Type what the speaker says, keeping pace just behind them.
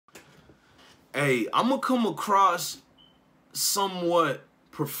Hey, I'm gonna come across somewhat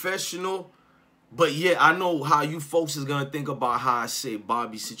professional, but yeah, I know how you folks is gonna think about how I say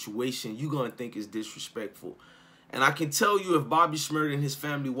Bobby's situation. You gonna think it's disrespectful. And I can tell you if Bobby Shmurda and his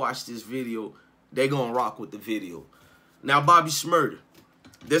family watch this video, they gonna rock with the video. Now, Bobby Shmurda,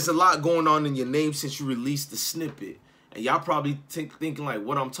 there's a lot going on in your name since you released the snippet. And y'all probably thinking like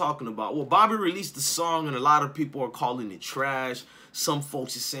what I'm talking about. Well, Bobby released the song and a lot of people are calling it trash. Some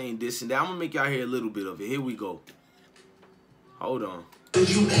folks are saying this and that. I'm going to make y'all hear a little bit of it. Here we go. Hold on. You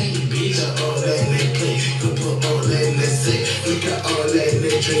ain't bitch, all that they play, you put all that in the safe, we got all that in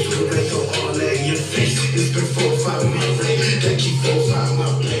the drink, we make all that in your face. It's been 4-5 my brain, that keep 4-5 my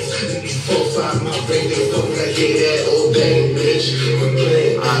place, that keep 4-5 my brain, they don't like that old game, bitch. We're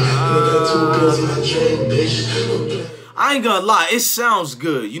playing, got 2 pills in my drink, bitch. I ain't gonna lie, it sounds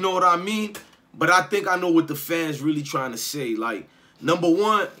good, you know what I mean? But I think I know what the fans really trying to say. Like, number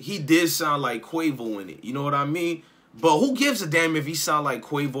one, he did sound like Quavo in it, you know what I mean? But who gives a damn if he sound like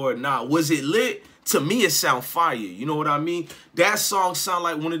Quavo or not? Was it lit? To me, it sound fire. You know what I mean? That song sound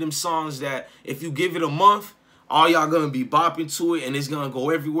like one of them songs that if you give it a month, all y'all gonna be bopping to it and it's gonna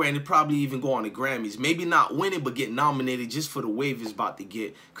go everywhere and it probably even go on the Grammys. Maybe not win it, but get nominated just for the wave it's about to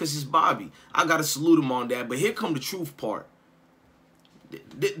get. Because it's Bobby. I gotta salute him on that. But here come the truth part.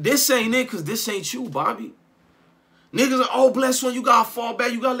 This ain't it because this ain't you, Bobby. Niggas are, oh, blessone, you gotta fall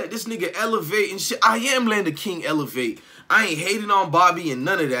back. You gotta let this nigga elevate and shit. I am letting the king elevate. I ain't hating on Bobby and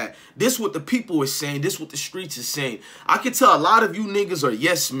none of that. This what the people is saying. This what the streets is saying. I can tell a lot of you niggas are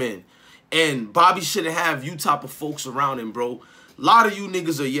yes men. And Bobby shouldn't have you type of folks around him, bro. A lot of you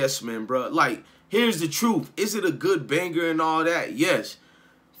niggas are yes men, bro. Like, here's the truth. Is it a good banger and all that? Yes.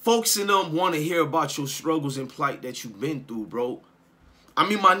 Folks in them want to hear about your struggles and plight that you've been through, bro. I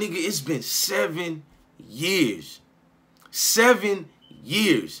mean, my nigga, it's been 7 years. 7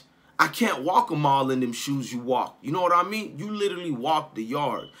 years. I can't walk them all in them shoes you walk. You know what I mean? You literally walk the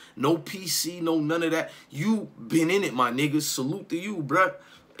yard. No PC, no none of that. You been in it, my niggas. Salute to you, bruh.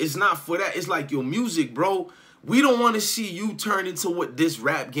 It's not for that. It's like your music, bro. We don't want to see you turn into what this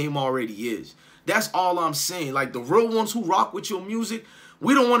rap game already is. That's all I'm saying. Like, the real ones who rock with your music,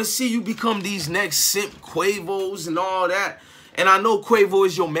 we don't want to see you become these next simp Quavos and all that. And I know Quavo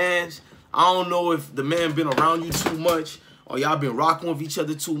is your mans. I don't know if the man been around you too much or y'all been rocking with each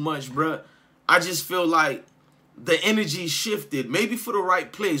other too much, bruh. I just feel like the energy shifted, maybe for the right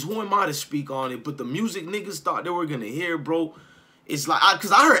place. Who am I to speak on it? But the music niggas thought they were going to hear, bro. It's like,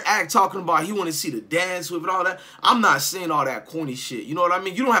 because I heard Act talking about he want to see the dance with and all that. I'm not saying all that corny shit. You know what I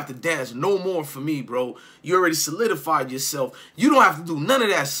mean? You don't have to dance no more for me, bro. You already solidified yourself. You don't have to do none of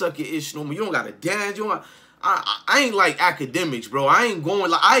that sucker-ish no more. You don't got to dance. You don't I ain't like academics, bro. I ain't going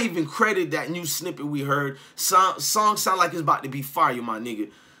like, I even credit that new snippet we heard. Song sound like it's about to be fire, my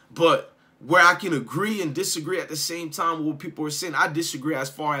nigga. But where I can agree and disagree at the same time with what people are saying, I disagree as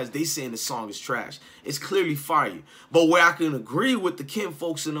far as they saying the song is trash. It's clearly fire. But where I can agree with the Kim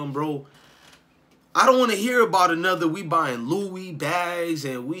folks in them, bro, I don't want to hear about another we buying Louis bags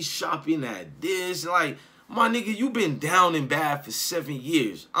and we shopping at this. Like, my nigga, you been down and bad for 7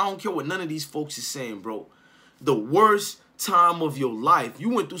 years. I don't care what none of these folks is saying, bro. The worst time of your life. You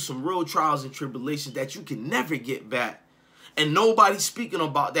went through some real trials and tribulations that you can never get back. And nobody's speaking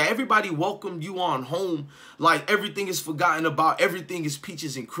about that. Everybody welcomed you on home like everything is forgotten about. Everything is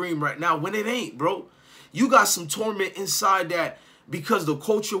peaches and cream right now when it ain't, bro. You got some torment inside that because the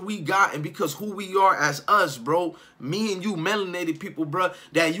culture we got and because who we are as us, bro. Me and you melanated people, bro,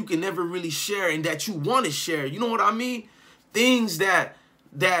 that you can never really share and that you want to share. You know what I mean? Things that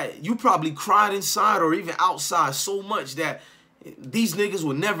you probably cried inside or even outside so much that these niggas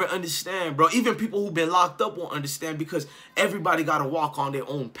will never understand, bro. Even people who've been locked up won't understand because everybody got to walk on their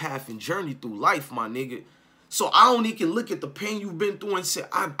own path and journey through life, my nigga. So I only can look at the pain you've been through and say,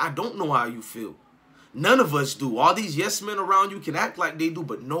 I don't know how you feel. None of us do. All these yes men around you can act like they do,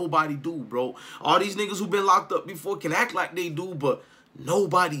 but nobody do, bro. All these niggas who've been locked up before can act like they do, but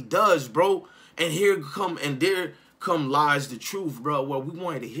nobody does, bro. And here come and there come lies the truth, bro. Well, we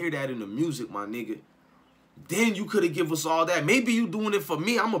wanted to hear that in the music, my nigga. Then you could have given us all that. Maybe you doing it for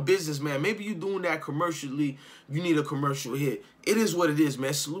me. I'm a businessman. Maybe you doing that commercially. You need a commercial hit. It is what it is,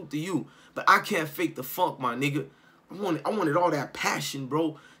 man. Salute to you. But I can't fake the funk, my nigga. I wanted all that passion,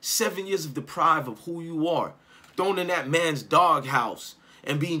 bro. 7 years of deprived of who you are. Thrown in that man's doghouse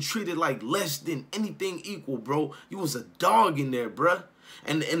and being treated like less than anything equal, bro. You was a dog in there, bruh.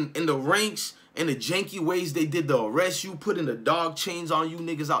 And in the ranks and the janky ways they did the arrest you, putting the dog chains on you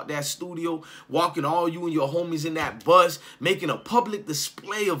niggas out that studio, walking all you and your homies in that bus, making a public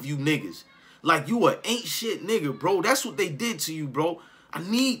display of you niggas. Like you a ain't shit nigga, bro. That's what they did to you, bro. I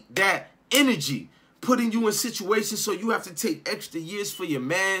need that energy, putting you in situations so you have to take extra years for your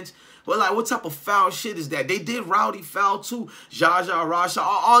mans. But like, what type of foul shit is that? They did Rowdy foul too. Jaja, Rasha,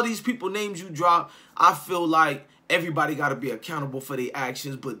 all these people names you drop. I feel like everybody got to be accountable for their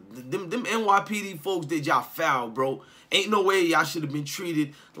actions. But them NYPD folks did y'all foul, bro. Ain't no way y'all should have been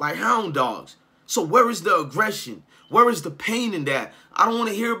treated like hound dogs. So where is the aggression? Where is the pain in that? I don't want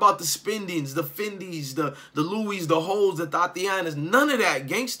to hear about the Spendings, the Fendis, the Louis, the Hoes, the Tatianas. None of that,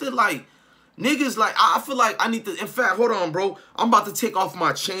 gangster. Like, niggas, like, I feel like I need to, in fact, hold on, bro. I'm about to take off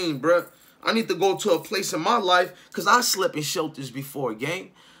my chain, bro. I need to go to a place in my life, because I slept in shelters before,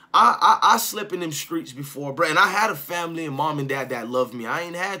 gang. I slept in them streets before, bro. And I had a family and mom and dad that loved me. I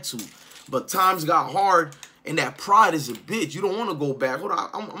ain't had to. But times got hard, and that pride is a bitch. You don't want to go back. Hold on,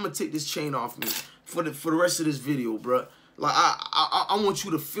 I'm going to take this chain off me for the rest of this video, bro. Like, I want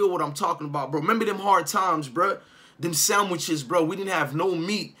you to feel what I'm talking about, bro. Remember them hard times, bro? Them sandwiches, bro. We didn't have no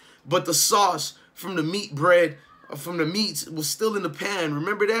meat, but the sauce from the meat bread, from the meats was still in the pan.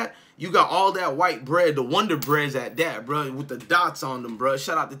 Remember that? You got all that white bread, the Wonder Breads at that, bro, with the dots on them, bro.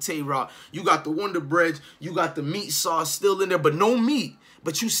 Shout out to Tay-Rock. You got the Wonder Breads. You got the meat sauce still in there, but no meat.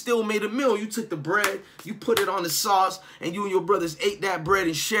 But you still made a meal. You took the bread, you put it on the sauce, and you and your brothers ate that bread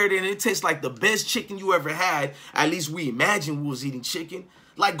and shared it, and it tastes like the best chicken you ever had. At least we imagined we was eating chicken.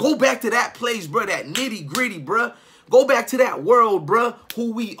 Like, go back to that place, bro, that nitty-gritty, bro. Go back to that world, bro,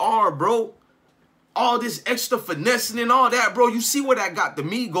 who we are, bro. All this extra finessing and all that, bro. You see where that got the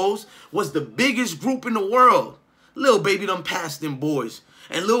Migos was the biggest group in the world. Lil Baby done passed them boys.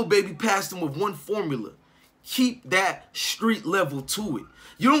 And Lil Baby passed them with one formula. Keep that street level to it.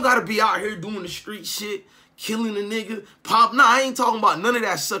 You don't got to be out here doing the street shit, killing a nigga, pop. Nah, I ain't talking about none of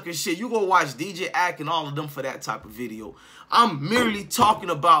that sucker shit. You go watch DJ Ack and all of them for that type of video. I'm merely talking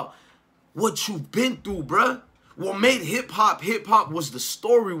about what you've been through, bruh. What made hip-hop was the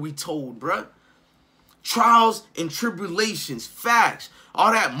story we told, bruh. Trials and tribulations, facts.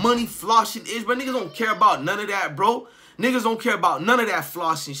 All that money flossing is, but niggas don't care about none of that, bro. Niggas don't care about none of that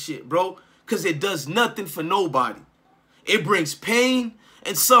flossing shit, bro. Because it does nothing for nobody. It brings pain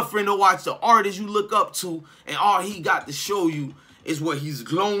and suffering to watch the artist you look up to, and all he got to show you is what he's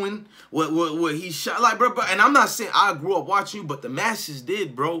glowing, what he shot. Like, bro, and I'm not saying I grew up watching you, but the masses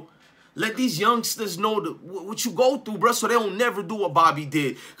did, bro. Let these youngsters know what you go through, bro, so they don't never do what Bobby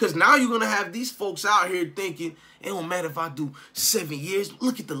did. Because now you're going to have these folks out here thinking, it don't matter if I do 7 years.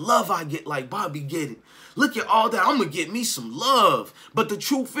 Look at the love I get like Bobby getting. Look at all that. I'm going to get me some love. But the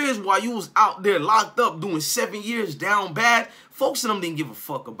truth is, while you was out there locked up doing 7 years down bad, folks in them didn't give a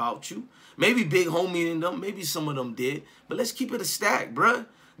fuck about you. Maybe Big Homie and them, maybe some of them did. But let's keep it a stack, bruh.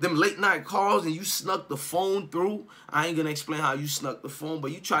 Them late night calls and you snuck the phone through. I ain't gonna explain how you snuck the phone,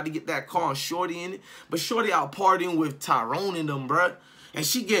 but you tried to get that car and Shorty in it. But Shorty out partying with Tyrone and them, bruh. And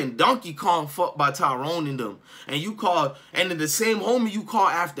she getting Donkey Kong fucked by Tyrone and them. And you called, and then the same homie you call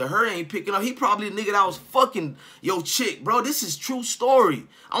after her ain't picking up. He probably the nigga that was fucking your chick, bro. This is true story.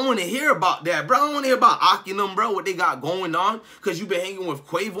 I want to hear about that, bro. I want to hear about Aki and them, bro, what they got going on. Because you been hanging with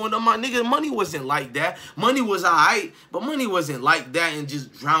Quavo and them. My nigga, money wasn't like that. Money was all right, but money wasn't like that and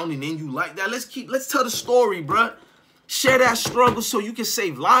just drowning in you like that. Let's tell the story, bro. Share that struggle so you can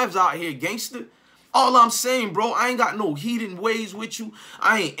save lives out here, gangster. All I'm saying, bro, I ain't got no heated ways with you.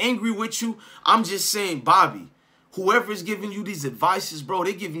 I ain't angry with you. I'm just saying, Bobby, whoever's giving you these advices, bro,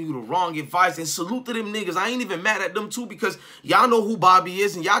 they giving you the wrong advice. And salute to them niggas. I ain't even mad at them, too, because y'all know who Bobby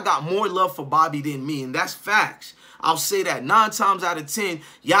is, and y'all got more love for Bobby than me, and that's facts. I'll say that 9 times out of 10,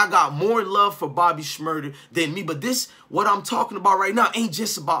 y'all got more love for Bobby Shmurda than me. But this, what I'm talking about right now, ain't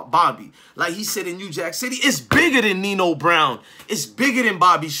just about Bobby. Like he said in New Jack City, it's bigger than Nino Brown. It's bigger than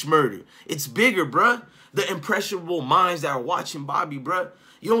Bobby Shmurda. It's bigger, bruh. The impressionable minds that are watching Bobby, bruh.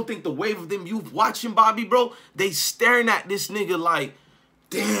 You don't think the wave of them youth watching Bobby, bro? They staring at this nigga like,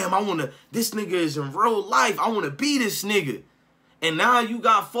 damn, this nigga is in real life. I want to be this nigga. And now you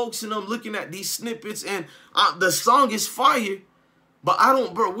got folks in them looking at these snippets, and the song is fire. But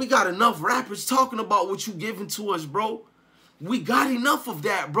bro, we got enough rappers talking about what you giving to us, bro. We got enough of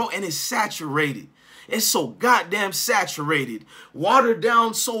that, bro, and it's saturated. It's so goddamn saturated. Watered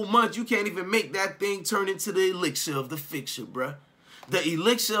down so much, you can't even make that thing turn into the elixir of the fixer, bro. The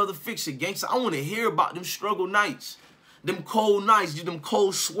elixir of the fixer, gangster. I want to hear about them struggle nights. Them cold nights, them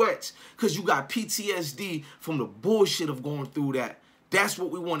cold sweats, because you got PTSD from the bullshit of going through that. That's what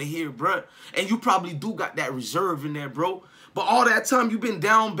we want to hear, bro. And you probably do got that reserve in there, bro. But all that time you been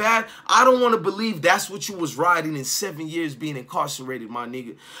down bad, I don't want to believe that's what you was riding in 7 years being incarcerated, my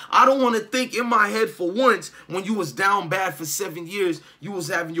nigga. I don't want to think in my head for once when you was down bad for 7 years, you was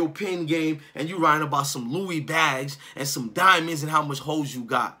having your pen game and you riding about some Louis bags and some diamonds and how much hoes you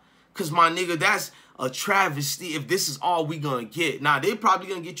got. Because, my nigga, that's a travesty if this is all we gonna get. Now, they probably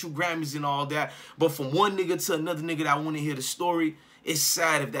gonna get you Grammys and all that, but from one nigga to another nigga that want to hear the story, it's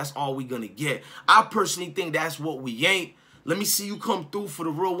sad if that's all we gonna get. I personally think that's what we ain't. Let me see you come through for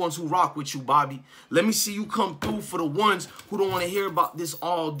the real ones who rock with you, Bobby. Let me see you come through for the ones who don't want to hear about this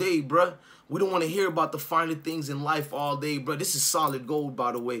all day, bruh. We don't want to hear about the finer things in life all day, bruh. This is solid gold,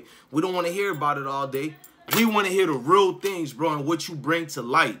 by the way. We don't want to hear about it all day. We want to hear the real things, bro, and what you bring to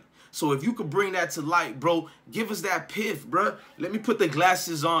light. So if you could bring that to light, bro, give us that piff, bro. Let me put the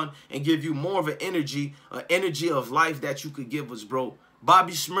glasses on and give you more of an energy of life that you could give us, bro.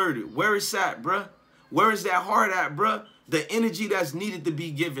 Bobby Shmurda, where is that, bro? Where is that heart at, bro? The energy that's needed to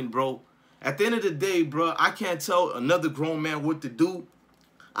be given, bro. At the end of the day, bro, I can't tell another grown man what to do.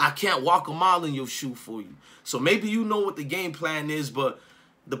 I can't walk a mile in your shoe for you. So maybe you know what the game plan is, but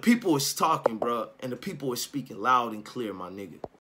the people is talking, bro, and the people is speaking loud and clear, my nigga.